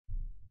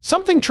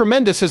Something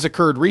tremendous has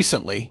occurred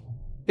recently.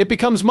 It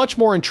becomes much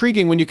more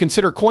intriguing when you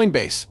consider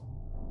Coinbase.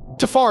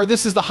 So far,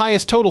 this is the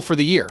highest total for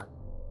the year.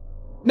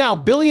 Now,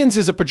 billions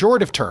is a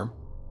pejorative term.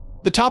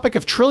 The topic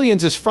of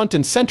trillions is front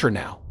and center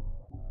now.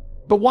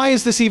 But why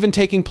is this even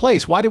taking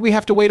place? Why did we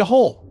have to wait a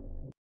whole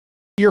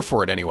year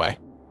for it anyway?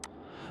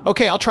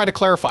 Okay, I'll try to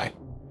clarify.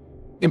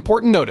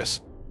 Important notice.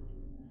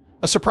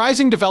 A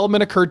surprising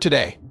development occurred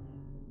today.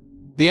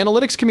 The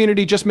analytics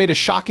community just made a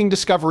shocking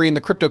discovery in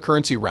the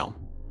cryptocurrency realm.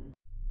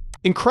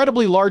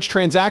 Incredibly large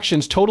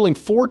transactions totaling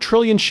 4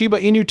 trillion Shiba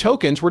Inu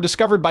tokens were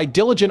discovered by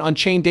diligent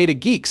on-chain data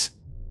geeks.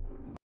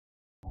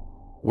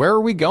 Where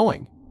are we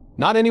going?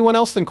 Not anyone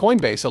else than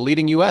Coinbase, a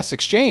leading US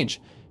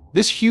exchange.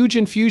 This huge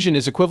infusion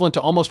is equivalent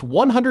to almost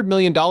 $100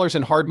 million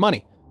in hard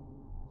money.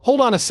 Hold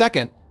on a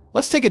second.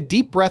 Let's take a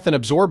deep breath and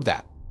absorb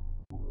that.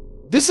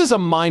 This is a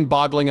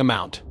mind-boggling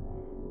amount.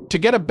 To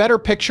get a better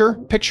picture,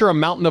 picture a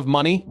mountain of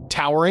money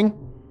towering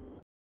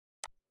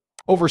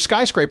over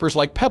skyscrapers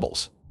like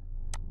pebbles.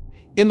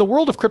 In the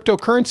world of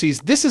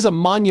cryptocurrencies, this is a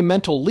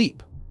monumental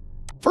leap.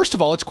 First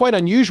of all, it's quite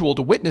unusual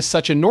to witness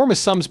such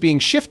enormous sums being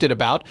shifted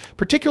about,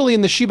 particularly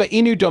in the Shiba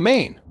Inu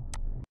domain.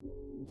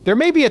 There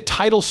may be a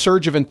tidal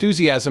surge of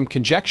enthusiasm,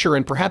 conjecture,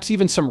 and perhaps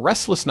even some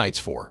restless nights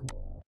for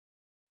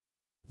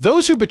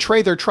those who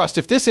betray their trust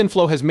if this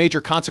inflow has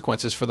major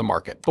consequences for the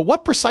market. But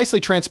what precisely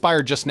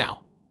transpired just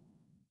now?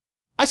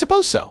 I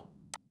suppose so.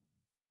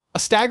 A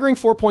staggering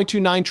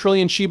 4.29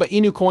 trillion Shiba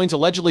Inu coins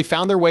allegedly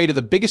found their way to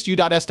the biggest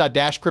U.S.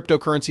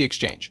 cryptocurrency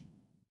exchange.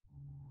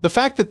 The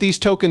fact that these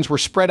tokens were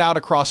spread out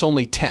across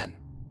only 10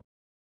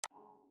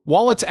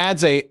 wallets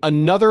adds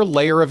another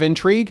layer of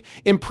intrigue,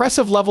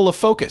 impressive level of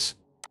focus.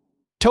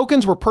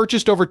 Tokens were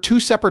purchased over 2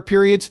 separate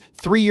periods,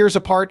 3 years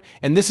apart,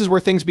 and this is where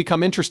things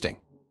become interesting.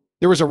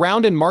 There was a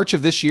round in March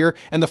of this year,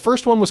 and the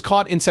first one was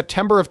caught in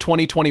September of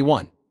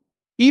 2021.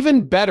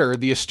 Even better,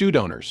 the astute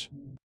owners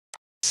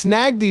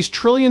snagged these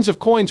trillions of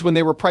coins when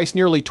they were priced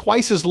nearly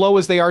twice as low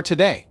as they are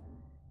today.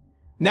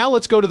 Now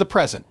let's go to the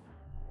present.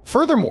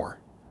 Furthermore,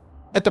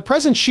 at the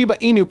present Shiba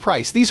Inu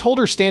price, these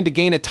holders stand to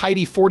gain a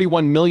tidy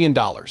 $41 million.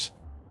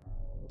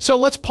 So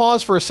let's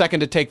pause for a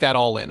second to take that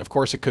all in. Of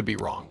course, it could be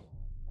wrong.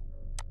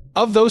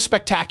 Of those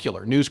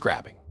spectacular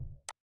news-grabbing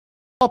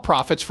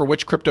profits for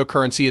which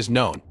cryptocurrency is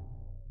known.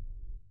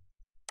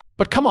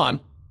 But come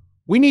on,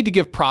 we need to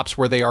give props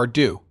where they are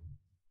due.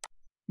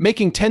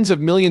 Making tens of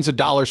millions of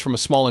dollars from a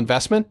small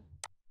investment?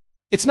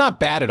 It's not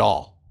bad at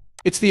all.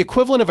 It's the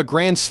equivalent of a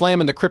grand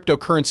slam in the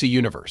cryptocurrency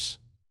universe.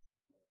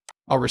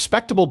 A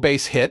respectable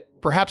base hit,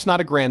 perhaps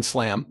not a grand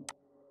slam.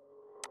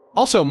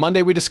 Also,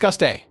 Monday we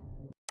discussed a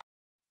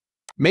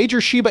major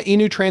Shiba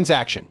Inu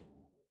transaction.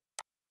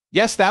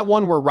 Yes, that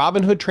one where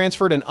Robinhood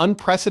transferred an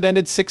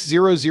unprecedented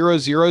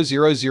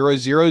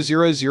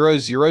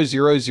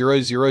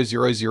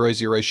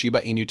 600,000,000,000,000,000,000,000,000 Shiba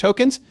Inu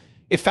tokens.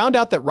 It found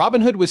out that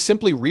Robinhood was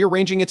simply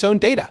rearranging its own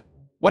data.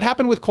 What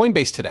happened with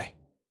Coinbase today?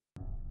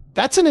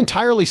 That's an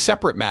entirely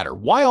separate matter.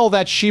 Why all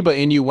that Shiba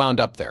Inu wound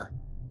up there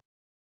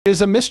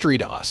is a mystery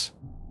to us.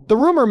 The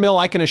rumor mill,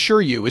 I can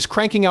assure you, is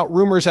cranking out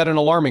rumors at an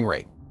alarming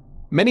rate.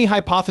 Many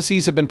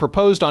hypotheses have been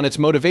proposed on its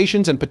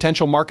motivations and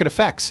potential market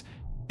effects.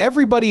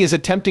 Everybody is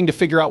attempting to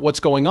figure out what's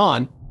going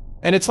on,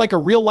 and it's like a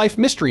real-life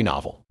mystery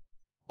novel.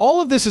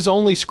 All of this is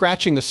only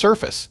scratching the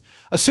surface.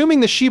 Assuming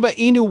the Shiba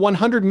Inu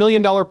 $100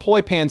 million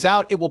ploy pans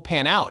out, it will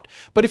pan out.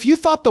 But if you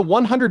thought the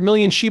 100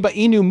 million Shiba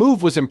Inu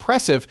move was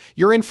impressive,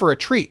 you're in for a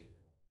treat.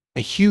 A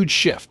huge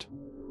shift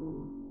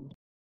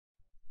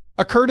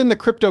occurred in the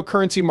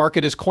cryptocurrency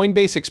market as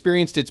Coinbase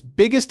experienced its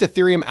biggest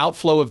Ethereum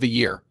outflow of the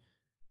year.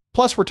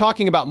 Plus, we're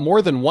talking about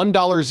more than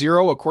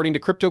 $1.00 according to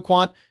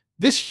CryptoQuant.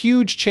 This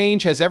huge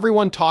change has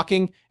everyone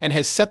talking and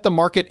has set the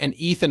market and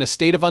ETH in a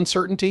state of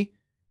uncertainty.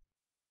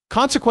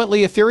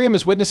 Consequently, Ethereum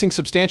is witnessing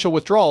substantial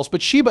withdrawals,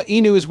 but Shiba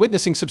Inu is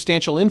witnessing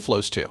substantial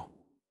inflows too.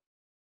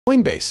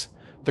 Coinbase,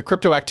 the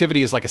crypto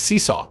activity is like a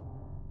seesaw,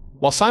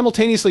 while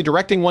simultaneously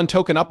directing one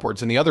token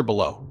upwards and the other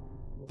below.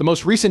 The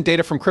most recent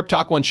data from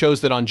CryptoQuant shows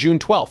that on June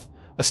 12th,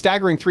 a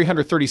staggering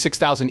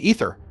 336,000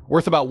 Ether,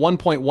 worth about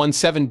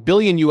 1.17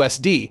 billion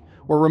USD,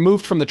 were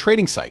removed from the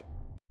trading site.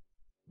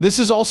 This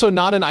is also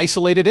not an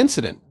isolated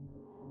incident.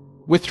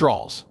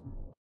 Withdrawals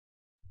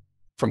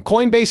from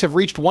Coinbase have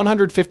reached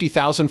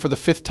 150,000 for the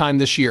 5th time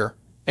this year.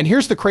 And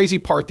here's the crazy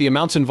part, the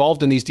amounts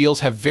involved in these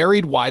deals have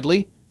varied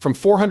widely, from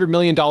 $400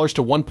 million to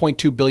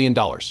 $1.2 billion.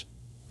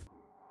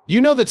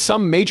 You know that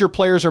some major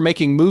players are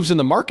making moves in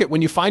the market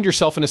when you find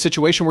yourself in a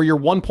situation where you're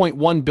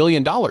 $1.1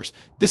 billion.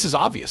 This is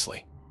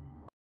obviously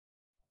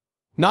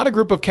not a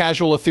group of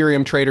casual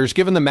Ethereum traders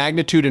given the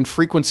magnitude and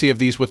frequency of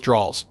these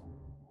withdrawals.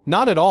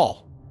 Not at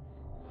all.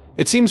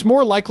 It seems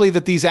more likely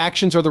that these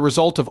actions are the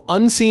result of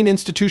unseen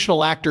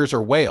institutional actors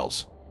or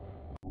whales.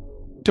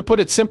 To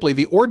put it simply,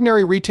 the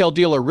ordinary retail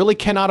dealer really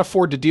cannot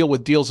afford to deal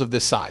with deals of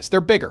this size.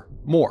 They're bigger,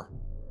 more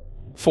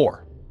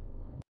 4.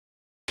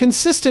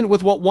 Consistent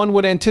with what one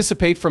would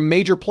anticipate from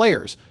major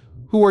players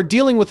who are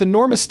dealing with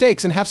enormous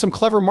stakes and have some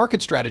clever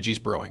market strategies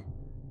brewing.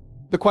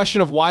 The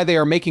question of why they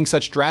are making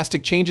such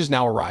drastic changes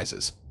now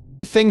arises.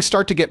 Things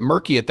start to get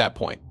murky at that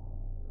point.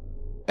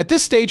 At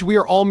this stage, we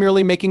are all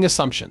merely making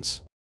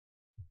assumptions.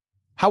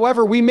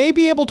 However, we may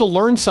be able to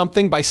learn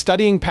something by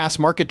studying past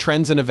market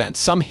trends and events.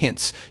 Some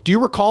hints. Do you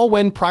recall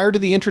when, prior to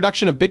the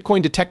introduction of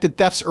Bitcoin detected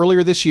thefts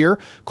earlier this year,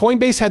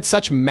 Coinbase had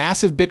such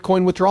massive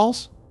Bitcoin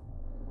withdrawals?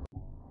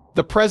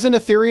 The present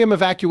Ethereum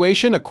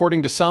evacuation,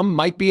 according to some,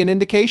 might be an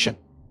indication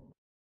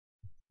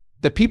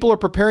that people are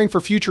preparing for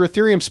future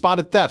Ethereum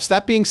spotted thefts.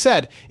 That being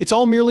said, it's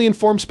all merely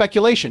informed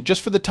speculation,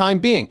 just for the time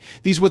being.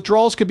 These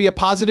withdrawals could be a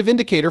positive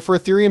indicator for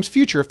Ethereum's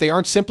future if they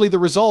aren't simply the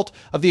result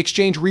of the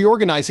exchange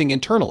reorganizing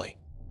internally.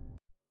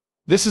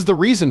 This is the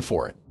reason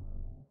for it.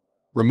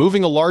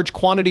 Removing a large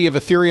quantity of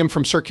Ethereum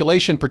from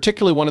circulation,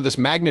 particularly one of this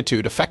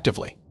magnitude,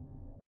 effectively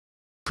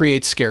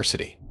creates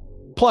scarcity.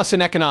 Plus,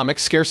 in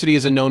economics, scarcity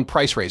is a known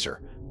price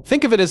raiser.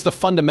 Think of it as the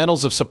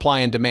fundamentals of supply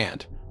and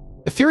demand.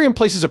 Ethereum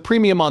places a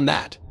premium on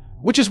that,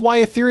 which is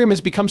why Ethereum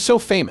has become so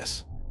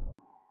famous.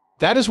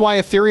 That is why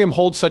Ethereum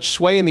holds such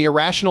sway in the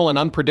irrational and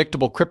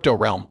unpredictable crypto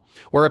realm,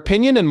 where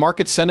opinion and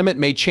market sentiment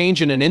may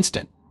change in an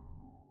instant.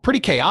 Pretty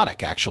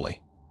chaotic,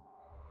 actually.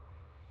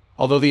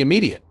 Although the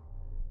immediate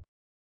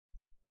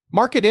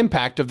market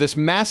impact of this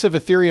massive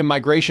Ethereum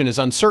migration is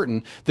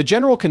uncertain, the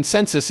general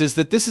consensus is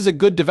that this is a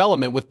good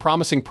development with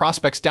promising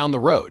prospects down the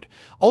road.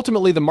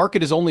 Ultimately, the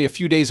market is only a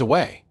few days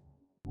away.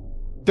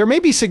 There may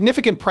be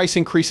significant price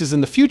increases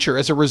in the future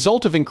as a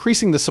result of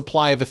increasing the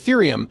supply of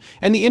Ethereum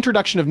and the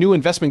introduction of new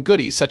investment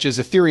goodies such as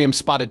Ethereum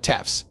spotted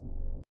thefts.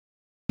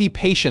 Be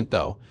patient,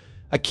 though.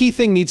 A key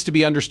thing needs to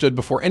be understood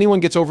before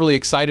anyone gets overly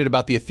excited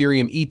about the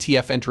Ethereum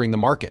ETF entering the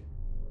market.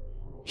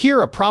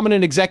 Here, a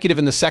prominent executive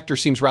in the sector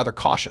seems rather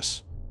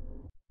cautious.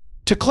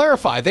 To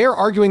clarify, they are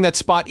arguing that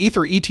spot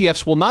Ether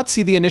ETFs will not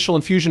see the initial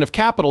infusion of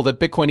capital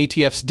that Bitcoin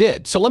ETFs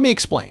did, so let me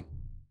explain.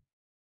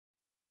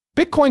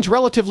 Bitcoin's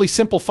relatively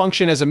simple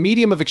function as a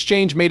medium of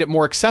exchange made it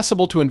more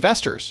accessible to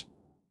investors.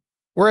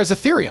 Whereas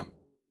Ethereum,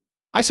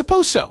 I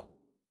suppose so.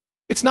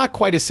 It's not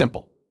quite as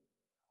simple.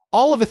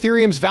 All of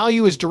Ethereum's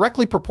value is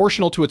directly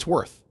proportional to its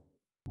worth.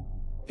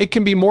 It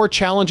can be more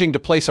challenging to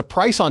place a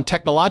price on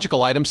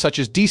technological items such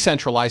as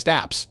decentralized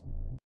apps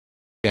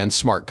and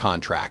smart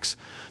contracts.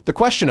 The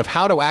question of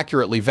how to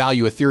accurately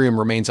value Ethereum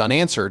remains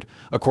unanswered,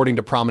 according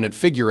to prominent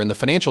figure in the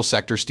financial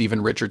sector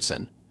Stephen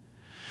Richardson.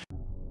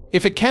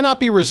 If it cannot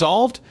be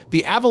resolved,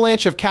 the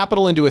avalanche of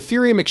capital into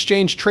Ethereum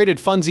exchange-traded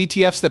funds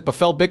ETFs that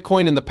befell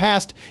Bitcoin in the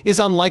past is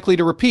unlikely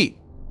to repeat.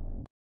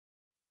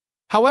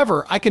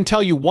 However, I can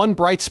tell you one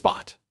bright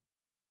spot.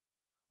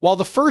 While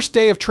the first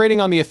day of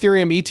trading on the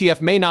Ethereum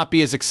ETF may not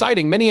be as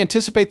exciting, many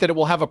anticipate that it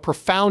will have a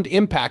profound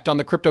impact on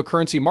the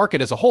cryptocurrency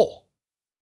market as a whole.